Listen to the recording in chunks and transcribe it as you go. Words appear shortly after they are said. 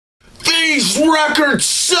These records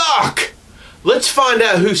suck! Let's find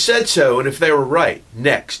out who said so and if they were right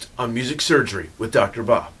next on Music Surgery with Dr.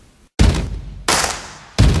 Bob.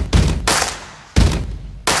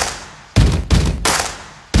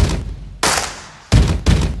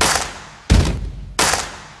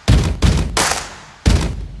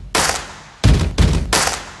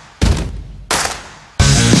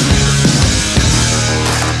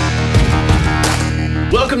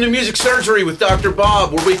 Welcome to Music Surgery with Dr.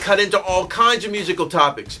 Bob, where we cut into all kinds of musical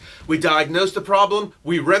topics. We diagnose the problem,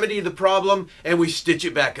 we remedy the problem, and we stitch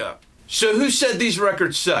it back up. So who said these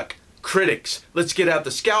records suck? Critics. Let's get out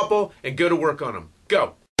the scalpel and go to work on them.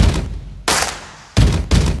 Go.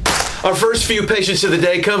 Our first few patients of the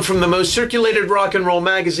day come from the most circulated rock and roll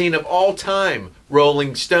magazine of all time,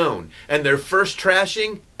 Rolling Stone, and their first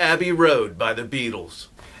trashing, Abbey Road by the Beatles.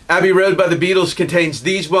 Abbey Road by the Beatles contains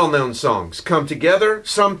these well-known songs: Come Together,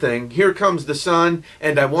 Something, Here Comes the Sun,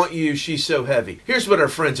 and I Want You, She's So Heavy. Here's what our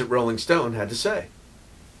friends at Rolling Stone had to say.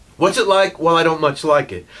 What's it like? Well, I don't much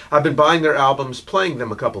like it. I've been buying their albums, playing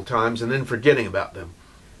them a couple times, and then forgetting about them.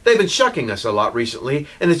 They've been shucking us a lot recently,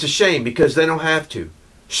 and it's a shame because they don't have to.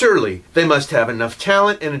 Surely, they must have enough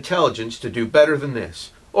talent and intelligence to do better than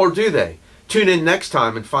this. Or do they? Tune in next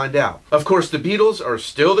time and find out. Of course, the Beatles are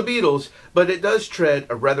still the Beatles, but it does tread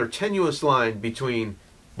a rather tenuous line between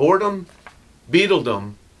boredom,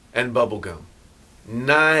 Beatledom, and bubblegum.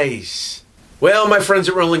 Nice. Well, my friends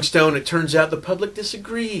at Rolling Stone, it turns out the public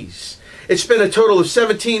disagrees. It spent a total of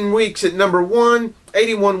 17 weeks at number 1,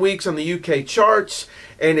 81 weeks on the UK charts,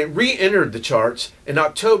 and it re-entered the charts in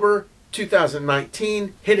October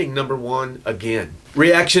 2019, hitting number 1 again.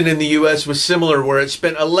 Reaction in the US was similar, where it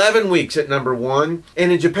spent 11 weeks at number 1,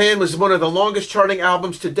 and in Japan was one of the longest charting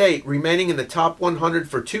albums to date, remaining in the top 100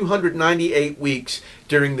 for 298 weeks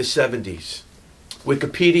during the 70s.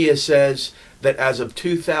 Wikipedia says that as of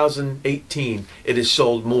 2018, it has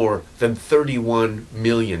sold more than 31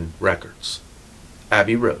 million records.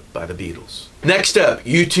 Abbey Road by the Beatles. Next up,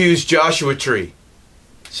 U2's Joshua Tree.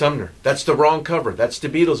 Sumner, that's the wrong cover. That's the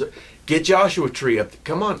Beatles. Get Joshua Tree up.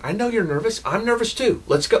 Come on. I know you're nervous. I'm nervous too.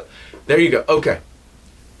 Let's go. There you go. Okay.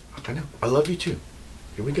 I know. I love you too.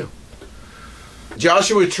 Here we go.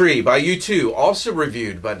 Joshua Tree by U2, also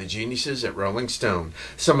reviewed by the geniuses at Rolling Stone.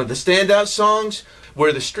 Some of the standout songs: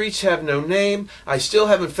 Where the Streets Have No Name, I Still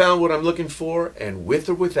Haven't Found What I'm Looking For, and With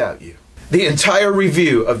or Without You. The entire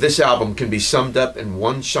review of this album can be summed up in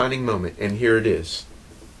one shining moment, and here it is.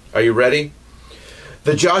 Are you ready?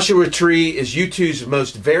 The Joshua Tree is U2's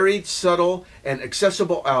most varied, subtle, and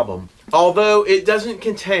accessible album, although it doesn't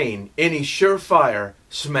contain any surefire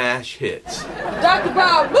smash hits. Dr.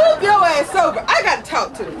 Bob, move your ass over. I gotta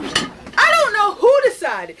talk to them. I don't know who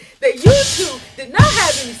decided that U2 did not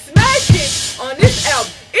have any smash hits on this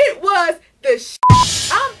album. It was the shit.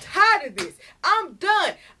 I'm tired of this. I'm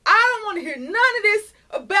done. I don't want to hear none of this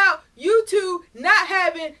about U2 not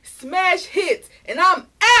having smash hits, and I'm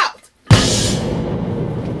out.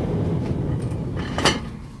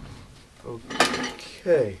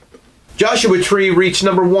 Okay. Joshua Tree reached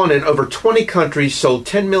number 1 in over 20 countries, sold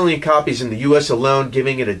 10 million copies in the US alone,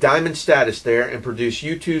 giving it a diamond status there, and produced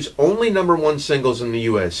U2's only number 1 singles in the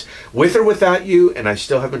US, With or Without You, and I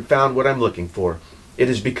Still Haven't Found What I'm Looking For. It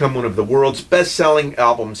has become one of the world's best-selling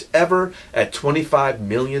albums ever at 25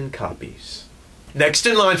 million copies. Next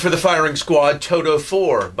in line for the firing squad, Toto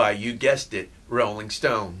 4 by, you guessed it, Rolling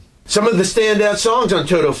Stone. Some of the standout songs on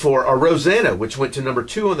Toto 4 are Rosanna, which went to number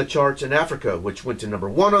 2 on the charts, and Africa, which went to number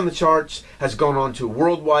 1 on the charts, has gone on to a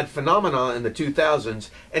worldwide phenomenon in the 2000s,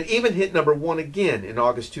 and even hit number 1 again in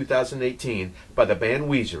August 2018 by the band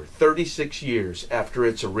Weezer, 36 years after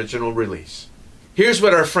its original release. Here's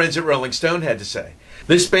what our friends at Rolling Stone had to say.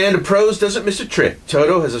 This band of pros doesn't miss a trick.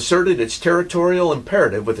 Toto has asserted its territorial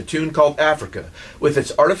imperative with a tune called Africa, with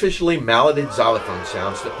its artificially malleted xylophone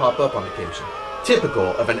sounds that pop up on occasion. Typical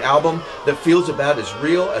of an album that feels about as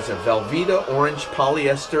real as a Velveeta orange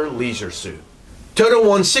polyester leisure suit. Toto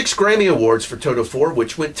won 6 Grammy Awards for Toto 4,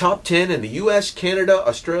 which went top 10 in the US, Canada,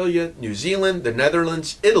 Australia, New Zealand, the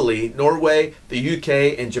Netherlands, Italy, Norway, the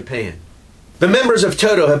UK, and Japan. The members of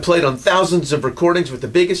Toto have played on thousands of recordings with the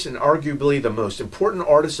biggest and arguably the most important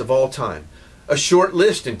artists of all time. A short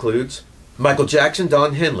list includes Michael Jackson,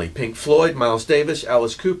 Don Henley, Pink Floyd, Miles Davis,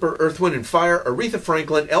 Alice Cooper, Earth, Wind & Fire, Aretha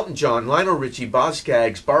Franklin, Elton John, Lionel Richie, Boz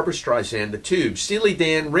Scaggs, Barbra Streisand, The Tubes, Steely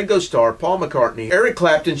Dan, Ringo Starr, Paul McCartney, Eric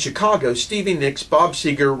Clapton, Chicago, Stevie Nicks, Bob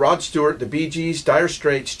Seger, Rod Stewart, The Bee Gees, Dire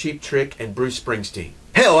Straits, Cheap Trick, and Bruce Springsteen.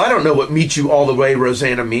 Hell, I don't know what Meet You All the Way,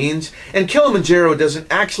 Rosanna means, and Kilimanjaro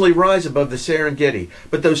doesn't actually rise above the Serengeti,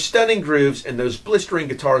 but those stunning grooves and those blistering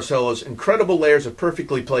guitar solos, incredible layers of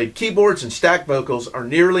perfectly played keyboards and stacked vocals are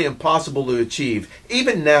nearly impossible to achieve,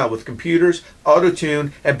 even now with computers,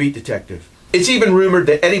 auto-tune, and Beat Detective. It's even rumored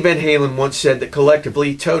that Eddie Van Halen once said that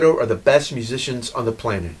collectively, Toto are the best musicians on the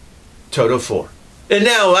planet. Toto 4. And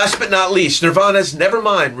now, last but not least, Nirvana's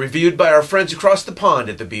Nevermind, reviewed by our friends across the pond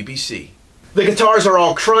at the BBC. The guitars are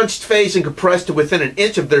all crunched, phased, and compressed to within an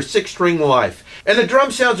inch of their six-string life, and the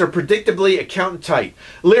drum sounds are predictably accountant tight.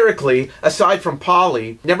 Lyrically, aside from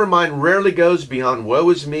Polly, Nevermind rarely goes beyond Woe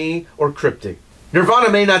Is Me or Cryptic. Nirvana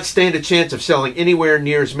may not stand a chance of selling anywhere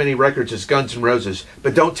near as many records as Guns N' Roses,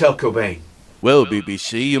 but don't tell Cobain. Well,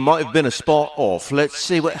 BBC, you might have been a spot off. Let's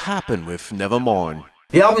see what happened with Nevermind.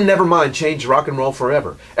 The album Nevermind changed rock and roll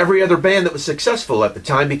forever. Every other band that was successful at the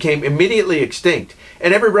time became immediately extinct,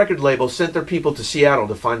 and every record label sent their people to Seattle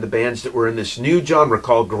to find the bands that were in this new genre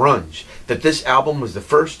called grunge, that this album was the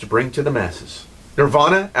first to bring to the masses.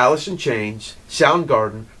 Nirvana, Alice in Chains,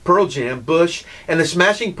 Soundgarden, Pearl Jam, Bush, and the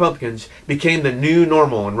Smashing Pumpkins became the new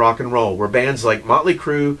normal in rock and roll, where bands like Motley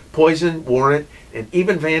Crue, Poison, Warrant, and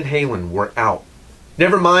even Van Halen were out.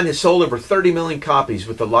 Nevermind has sold over 30 million copies,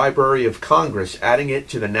 with the Library of Congress adding it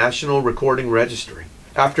to the National Recording Registry.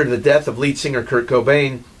 After the death of lead singer Kurt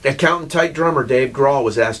Cobain, accountant-type drummer Dave Grohl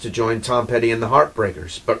was asked to join Tom Petty and the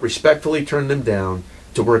Heartbreakers, but respectfully turned them down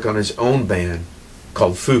to work on his own band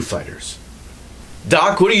called Foo Fighters.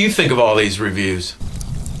 Doc, what do you think of all these reviews?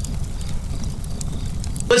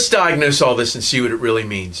 Let's diagnose all this and see what it really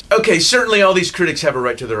means. Okay, certainly all these critics have a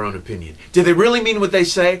right to their own opinion. Do they really mean what they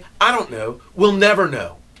say? I don't know. We'll never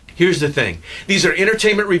know. Here's the thing. These are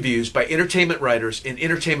entertainment reviews by entertainment writers in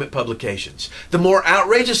entertainment publications. The more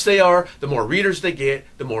outrageous they are, the more readers they get.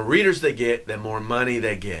 The more readers they get, the more money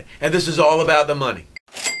they get. And this is all about the money.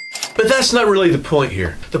 But that's not really the point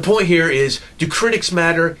here. The point here is, do critics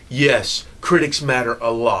matter? Yes, critics matter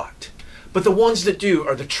a lot. But the ones that do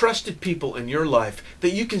are the trusted people in your life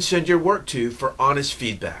that you can send your work to for honest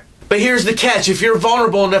feedback. But here's the catch. If you're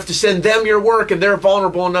vulnerable enough to send them your work and they're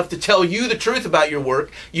vulnerable enough to tell you the truth about your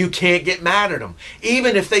work, you can't get mad at them,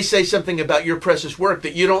 even if they say something about your precious work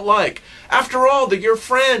that you don't like. After all, they're your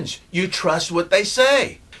friends. You trust what they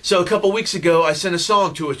say. So a couple weeks ago, I sent a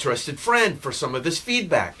song to a trusted friend for some of this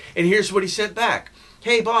feedback. And here's what he sent back.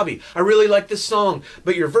 Hey, Bobby, I really like this song,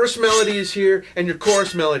 but your verse melody is here and your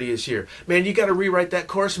chorus melody is here. Man, you got to rewrite that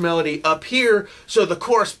chorus melody up here so the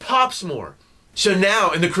chorus pops more. So now,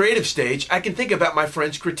 in the creative stage, I can think about my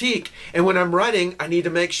friend's critique. And when I'm writing, I need to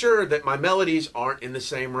make sure that my melodies aren't in the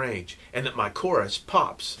same range and that my chorus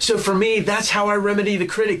pops. So for me, that's how I remedy the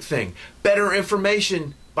critic thing. Better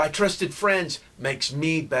information by trusted friends makes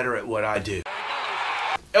me better at what I do.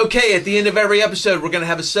 Okay, at the end of every episode, we're going to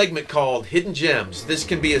have a segment called Hidden Gems. This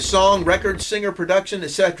can be a song, record, singer, production,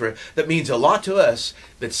 etc. that means a lot to us,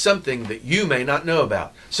 that's something that you may not know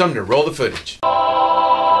about. Sumner, roll the footage.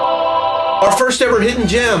 Our first ever hidden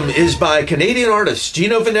gem is by Canadian artist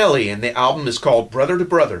Gino Vanelli, and the album is called Brother to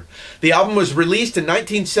Brother. The album was released in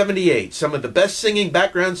 1978, some of the best singing,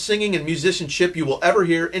 background singing, and musicianship you will ever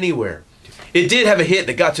hear anywhere. It did have a hit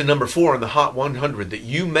that got to number 4 on the Hot 100 that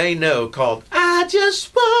you may know called I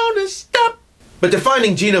Just Wanna Stop. But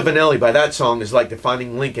defining Gino Vanelli by that song is like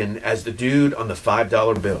defining Lincoln as the dude on the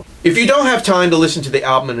 $5 bill. If you don't have time to listen to the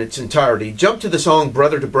album in its entirety, jump to the song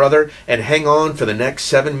Brother to Brother and hang on for the next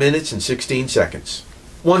 7 minutes and 16 seconds.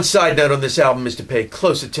 One side note on this album is to pay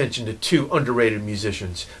close attention to 2 underrated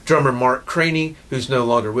musicians, drummer Mark Craney, who's no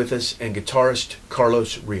longer with us, and guitarist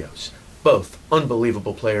Carlos Rios. Both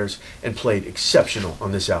unbelievable players and played exceptional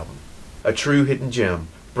on this album. A true hidden gem,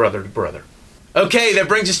 Brother to Brother. Okay, that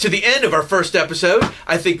brings us to the end of our first episode.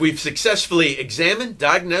 I think we've successfully examined,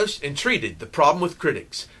 diagnosed, and treated the problem with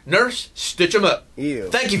critics. Nurse, stitch 'em up. Ew.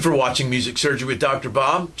 Thank you for watching Music Surgery with Dr.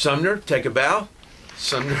 Bob. Sumner, take a bow.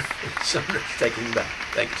 Sumner, taking a bow.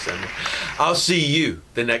 Thank you, Sumner. I'll see you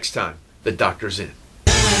the next time the doctor's in.